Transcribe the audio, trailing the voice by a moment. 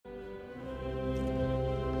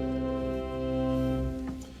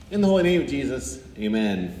In the holy name of Jesus,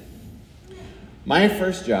 amen. My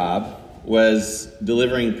first job was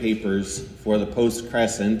delivering papers for the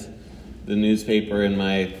Post-Crescent, the newspaper in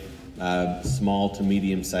my small to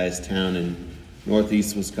medium-sized town in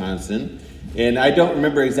northeast Wisconsin. And I don't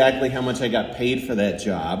remember exactly how much I got paid for that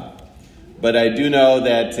job, but I do know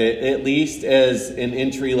that at least as an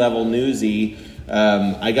entry-level newsie,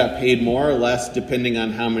 I got paid more or less depending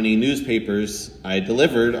on how many newspapers I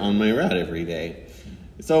delivered on my route every day.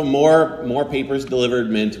 So more papers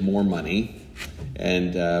delivered meant more money,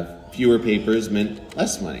 and fewer papers meant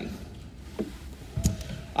less money.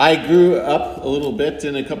 I grew up a little bit,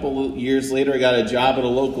 and a couple of years later I got a job at a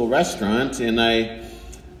local restaurant, and it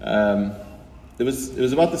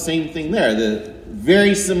was about the same thing there. The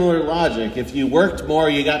very similar logic. If you worked more,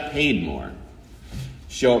 you got paid more.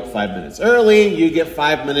 Show up 5 minutes early, you get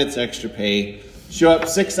 5 minutes extra pay. Show up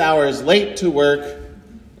 6 hours late to work,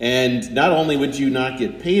 and not only would you not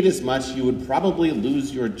get paid as much, you would probably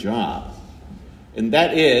lose your job. And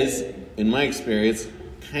that is, in my experience,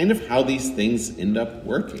 kind of how these things end up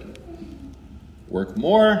working. Work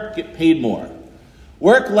more, get paid more.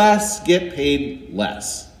 Work less, get paid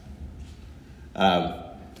less.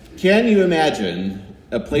 Can you imagine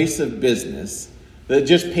a place of business that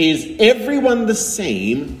just pays everyone the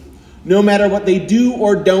same, no matter what they do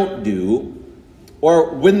or don't do,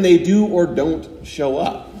 or when they do or don't show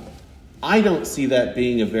up? I don't see that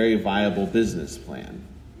being a very viable business plan.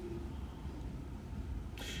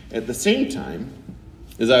 At the same time,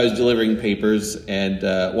 as I was delivering papers and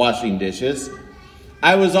washing dishes,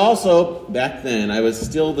 I was also, back then, I was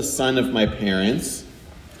still the son of my parents.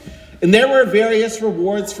 And there were various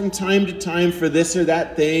rewards from time to time for this or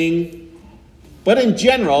that thing. But in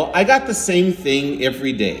general, I got the same thing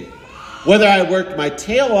every day. Whether I worked my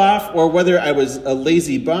tail off or whether I was a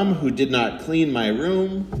lazy bum who did not clean my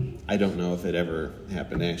room, I don't know if it ever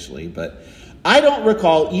happened actually, but I don't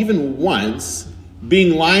recall even once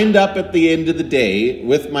being lined up at the end of the day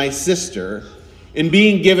with my sister and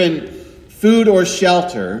being given food or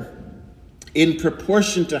shelter in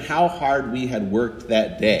proportion to how hard we had worked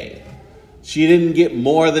that day. She didn't get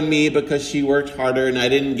more than me because she worked harder, and I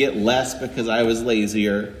didn't get less because I was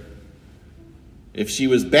lazier. If she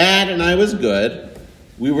was bad and I was good,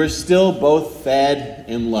 we were still both fed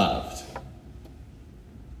and loved.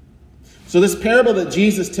 So this parable that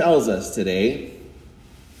Jesus tells us today,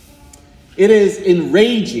 it is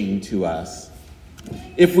enraging to us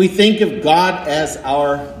if we think of God as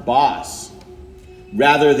our boss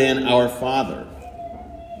rather than our Father.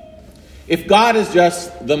 If God is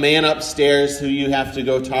just the man upstairs who you have to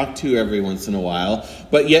go talk to every once in a while,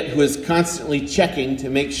 but yet who is constantly checking to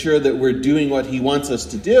make sure that we're doing what he wants us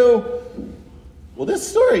to do, well, this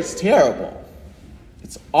story's terrible.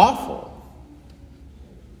 It's awful.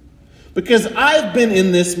 Because I've been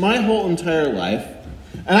in this my whole entire life,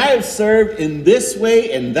 and I have served in this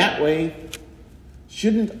way and that way.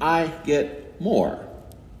 Shouldn't I get more?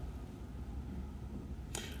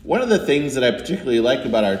 One of the things that I particularly like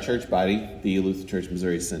about our church body, the Lutheran Church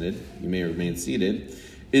Missouri Synod, you may remain seated,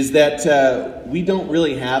 is that we don't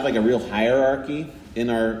really have like a real hierarchy in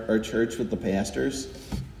our church with the pastors.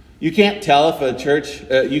 You can't tell if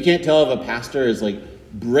a pastor is like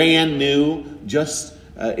brand new, just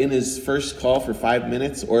in his first call for 5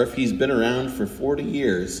 minutes, or if he's been around for 40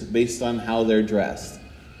 years based on how they're dressed.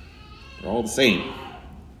 They're all the same.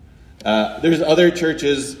 There's other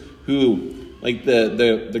churches who, like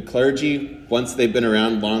the clergy, once they've been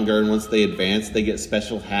around longer and once they advance, they get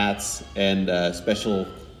special hats and special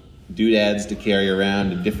doodads to carry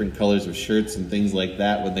around and different colors of shirts and things like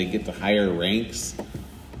that when they get to higher ranks.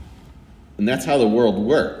 And that's how the world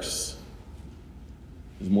works.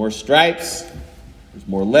 There's more stripes. There's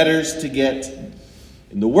more letters to get.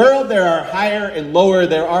 In the world, there are higher and lower.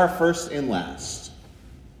 There are first and last.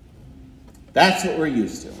 That's what we're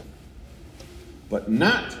used to. But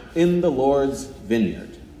not in the Lord's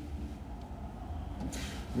vineyard.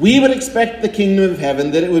 We would expect the kingdom of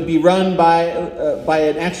heaven that it would be run by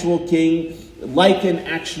an actual king, like an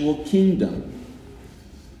actual kingdom.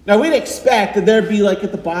 Now, we'd expect that there'd be, like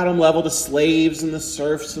at the bottom level, the slaves and the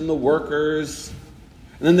serfs and the workers.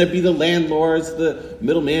 And then there'd be the landlords, the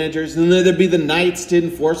middle managers, and then there'd be the knights to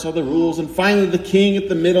enforce all the rules. And finally, the king at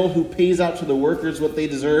the middle who pays out to the workers what they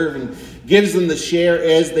deserve and gives them the share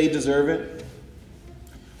as they deserve it.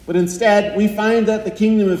 But instead, we find that the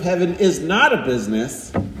kingdom of heaven is not a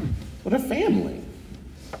business, but a family.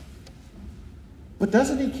 But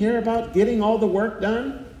doesn't he care about getting all the work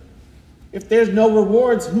done? If there's no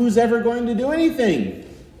rewards, who's ever going to do anything?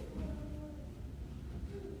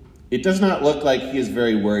 It does not look like he is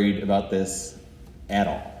very worried about this at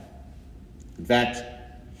all. In fact,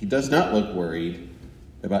 He does not look worried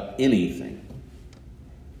about anything.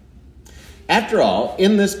 After all,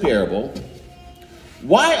 in this parable,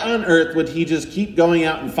 why on earth would he just keep going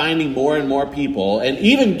out and finding more and more people, and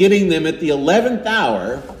even getting them at the 11th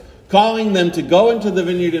hour, calling them to go into the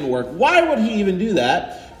vineyard and work? Why would he even do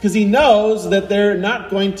that? Because he knows that they're not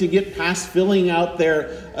going to get past filling out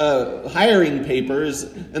their hiring papers,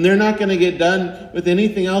 and they're not going to get done with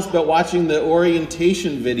anything else but watching the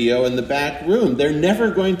orientation video in the back room. They're never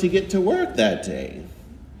going to get to work that day.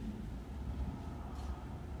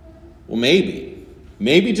 Well, maybe,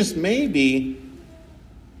 just maybe,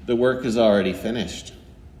 the work is already finished.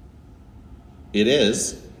 It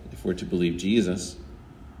is, if we're to believe Jesus.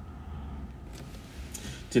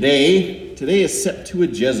 Today is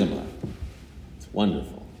Septuagesima. It's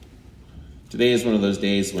wonderful. Today is one of those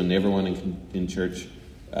days when everyone in church,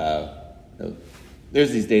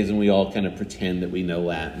 there's these days when we all kind of pretend that we know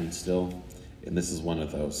Latin still, and this is one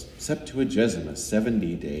of those. Septuagesima,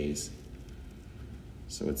 70 days.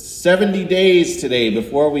 So it's 70 days today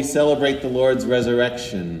before we celebrate the Lord's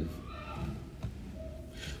resurrection.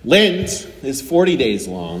 Lent is 40 days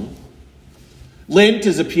long. Lent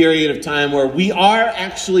is a period of time where we are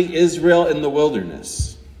actually Israel in the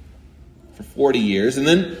wilderness for 40 years, and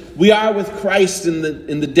then we are with Christ in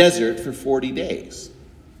the desert for 40 days.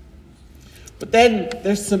 But then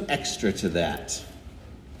there's some extra to that.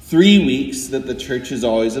 3 weeks that the church has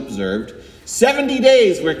always observed. 70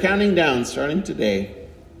 days, we're counting down starting today.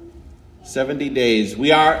 70 days.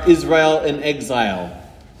 We are Israel in exile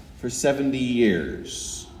for 70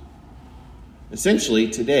 years. Essentially,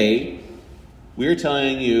 today, we're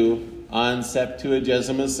telling you on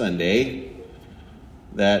Septuagesima Sunday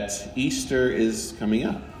that Easter is coming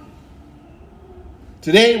up.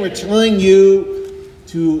 Today, we're telling you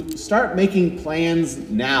to start making plans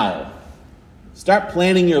now. Start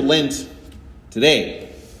planning your Lent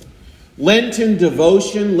today. Lenten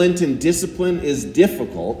devotion, Lenten discipline is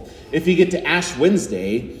difficult if you get to Ash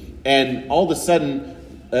Wednesday and all of a sudden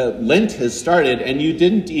Lent has started and you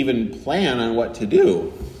didn't even plan on what to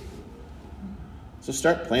do. So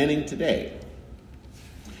start planning today.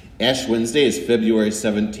 Ash Wednesday is February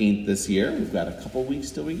 17th this year. We've got a couple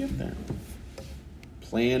weeks till we get there.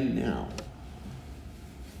 Plan now.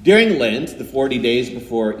 During Lent, the 40 days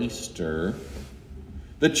before Easter,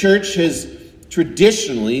 the church has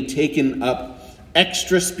traditionally taken up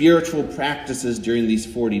extra spiritual practices during these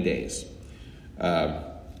 40 days.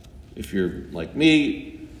 If you're like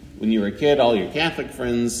me, when you were a kid, all your Catholic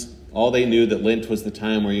friends, all they knew that Lent was the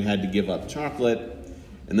time where you had to give up chocolate,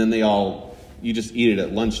 and then you just eat it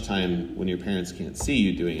at lunchtime when your parents can't see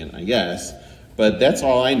you doing it, I guess. But that's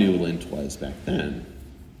all I knew Lent was back then.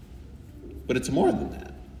 But it's more than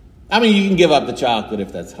that. I mean, you can give up the chocolate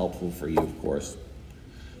if that's helpful for you, of course.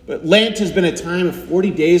 But Lent has been a time of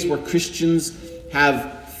 40 days where Christians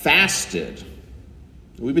have fasted.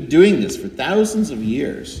 We've been doing this for thousands of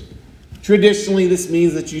years. Traditionally, this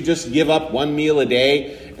means that you just give up one meal a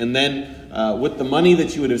day, and then with the money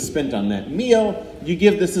that you would have spent on that meal, you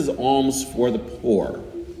give this as alms for the poor.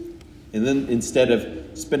 And then instead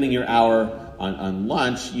of spending your hour on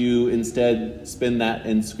lunch, you instead spend that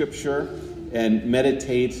in Scripture and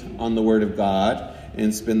meditate on the Word of God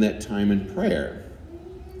and spend that time in prayer.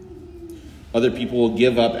 Other people will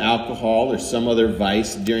give up alcohol or some other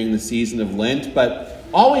vice during the season of Lent, but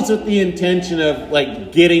always with the intention of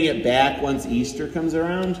getting it back once Easter comes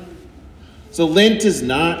around. So Lent is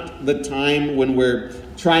not the time when we're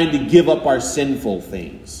trying to give up our sinful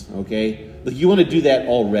things, okay? You want to do that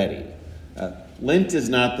already. Lent is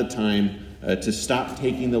not the time to stop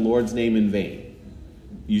taking the Lord's name in vain.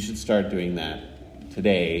 You should start doing that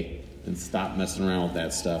today and stop messing around with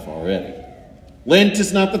that stuff already. Lent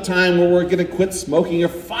is not the time where we're going to quit smoking or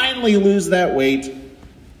finally lose that weight,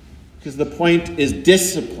 because the point is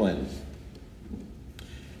discipline.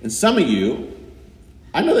 And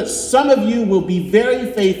I know that some of you will be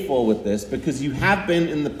very faithful with this because you have been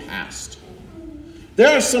in the past.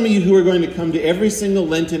 There are some of you who are going to come to every single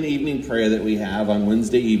Lenten evening prayer that we have on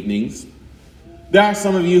Wednesday evenings. There are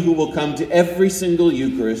some of you who will come to every single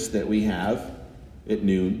Eucharist that we have at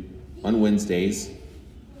noon on Wednesdays.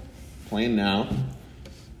 Plan now.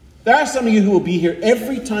 There are some of you who will be here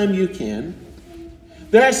every time you can.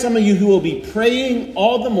 There are some of you who will be praying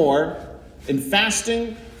all the more and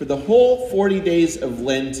fasting for the whole 40 days of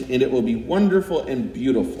Lent, and it will be wonderful and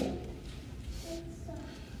beautiful.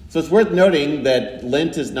 So it's worth noting that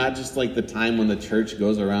Lent is not just like the time when the church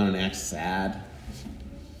goes around and acts sad.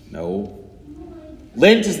 No.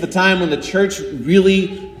 Lent is the time when the church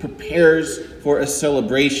really prepares for a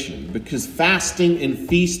celebration, because fasting and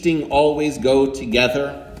feasting always go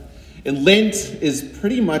together. And Lent is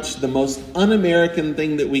pretty much the most un-American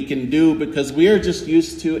thing that we can do because we are just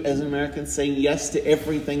used to, as Americans, saying yes to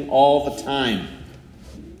everything all the time.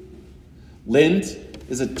 Lent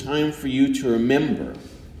is a time for you to remember,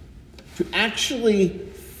 to actually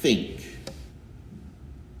think,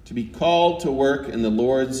 to be called to work in the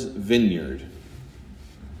Lord's vineyard,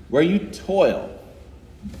 where you toil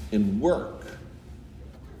and work.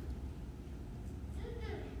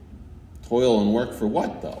 Toil and work for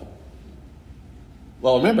what, though?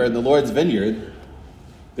 Well, remember, in the Lord's vineyard,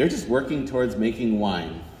 they're just working towards making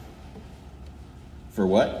wine. For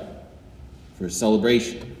what? For a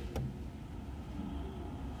celebration.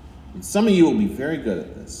 And some of you will be very good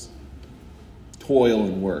at this. Toil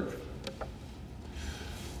and work.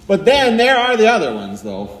 But then there are the other ones,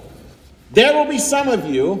 though. There will be some of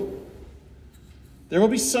you,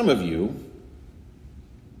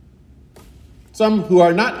 some who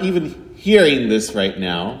are not even hearing this right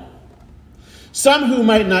now, some who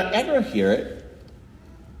might not ever hear it.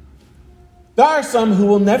 There are some who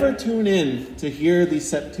will never tune in to hear the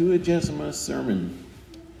Septuagesima sermon.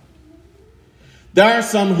 There are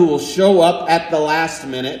some who will show up at the last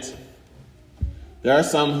minute. There are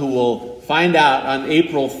some who will find out on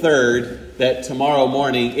April 3rd that tomorrow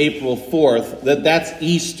morning, April 4th, that that's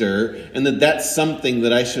Easter and that that's something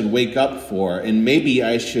that I should wake up for. And maybe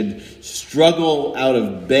I should struggle out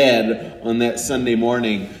of bed on that Sunday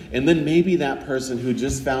morning. And then maybe that person who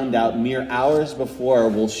just found out mere hours before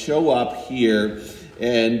will show up here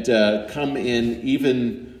and come in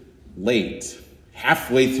even late,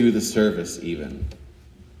 halfway through the service even.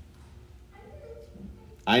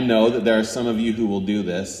 I know that there are some of you who will do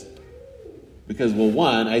this because, well,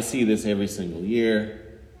 one, I see this every single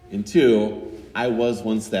year, and two, I was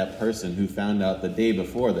once that person who found out the day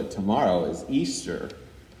before that tomorrow is Easter.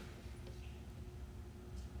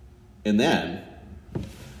 And then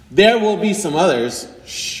there will be some others,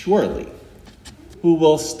 surely, who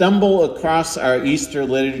will stumble across our Easter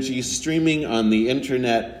liturgy streaming on the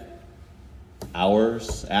internet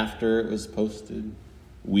hours after it was posted,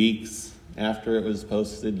 weeks after it was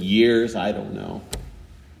posted, years, I don't know.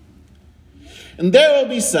 And there will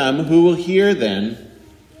be some who will hear then,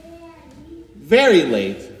 very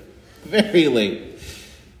late,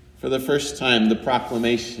 for the first time, the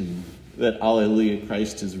proclamation that, Alleluia,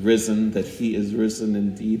 Christ is risen, that he is risen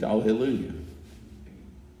indeed, Alleluia.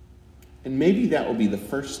 And maybe that will be the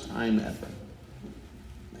first time ever.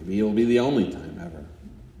 Maybe it will be the only time ever.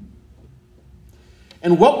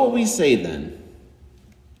 And what will we say then?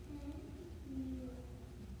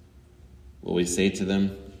 Will we say to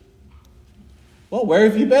them, well, where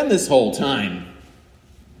have you been this whole time?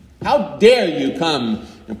 How dare you come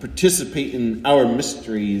and participate in our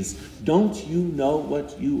mysteries? Don't you know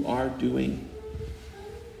what you are doing?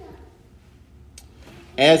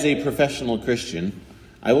 As a professional Christian,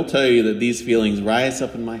 I will tell you that these feelings rise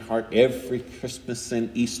up in my heart every Christmas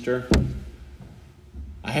and Easter.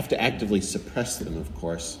 I have to actively suppress them, of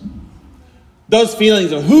course. Those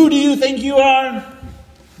feelings of, who do you think you are?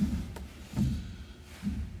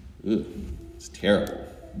 Ooh, it's terrible.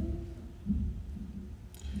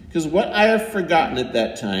 Because what I have forgotten at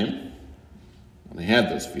that time, when I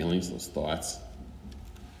had those feelings, those thoughts,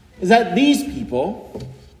 is that these people,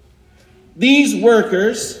 these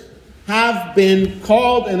workers, have been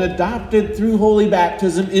called and adopted through holy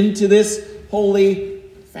baptism into this holy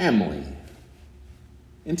family,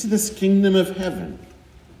 into this kingdom of heaven,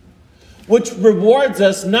 which rewards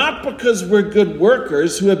us not because we're good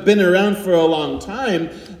workers who have been around for a long time,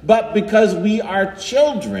 but because we are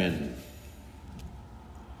children.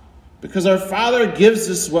 Because our Father gives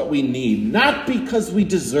us what we need, not because we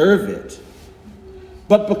deserve it,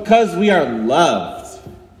 but because we are loved,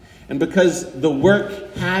 and because the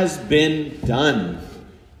work has been done.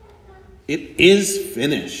 It is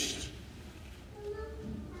finished.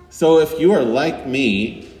 So if you are like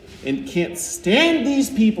me and can't stand these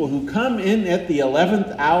people who come in at the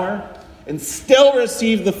 11th hour and still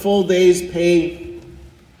receive the full day's pay,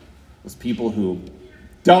 those people who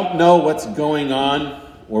don't know what's going on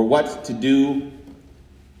or what to do,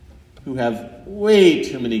 who have way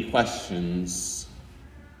too many questions,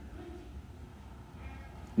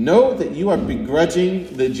 know that you are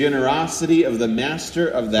begrudging the generosity of the master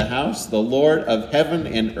of the house, the Lord of heaven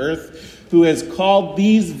and earth, who has called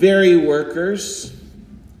these very workers,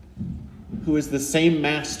 who is the same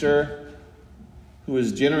master who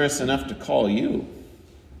is generous enough to call you.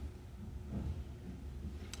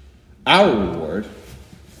 Our reward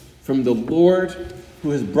from the Lord who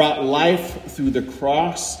has brought life through the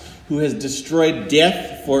cross, who has destroyed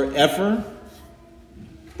death forever,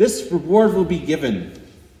 this reward will be given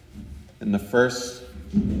in the first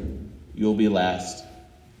you'll be last.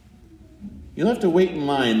 You'll have to wait in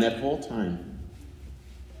line that whole time.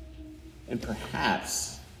 And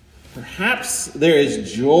perhaps there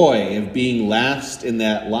is joy of being last in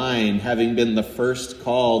that line, having been the first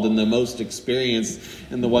called and the most experienced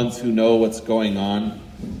and the ones who know what's going on.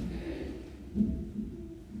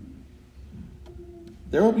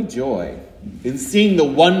 There will be joy in seeing the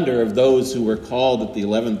wonder of those who were called at the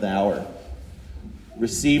 11th hour,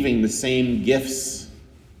 receiving the same gifts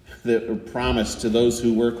that were promised to those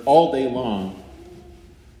who work all day long,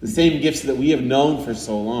 the same gifts that we have known for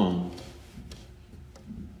so long.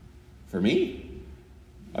 For me?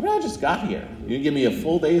 I mean, I just got here. You give me a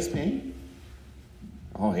full day's pay?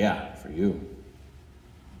 Oh yeah, for you.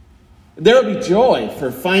 There will be joy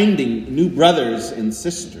for finding new brothers and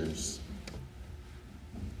sisters.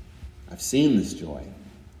 I've seen this joy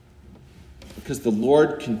because the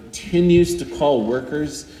Lord continues to call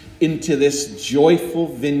workers into this joyful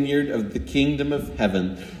vineyard of the kingdom of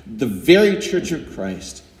heaven, the very church of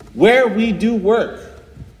Christ, where we do work,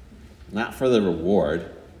 not for the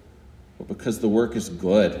reward, but because the work is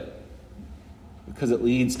good, because it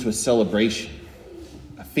leads to a celebration,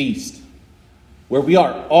 a feast, where we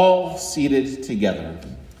are all seated together.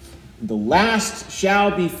 The last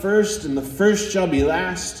shall be first, and the first shall be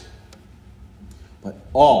last, but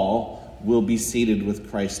all will be seated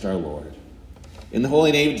with Christ our Lord. In the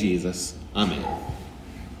holy name of Jesus, amen.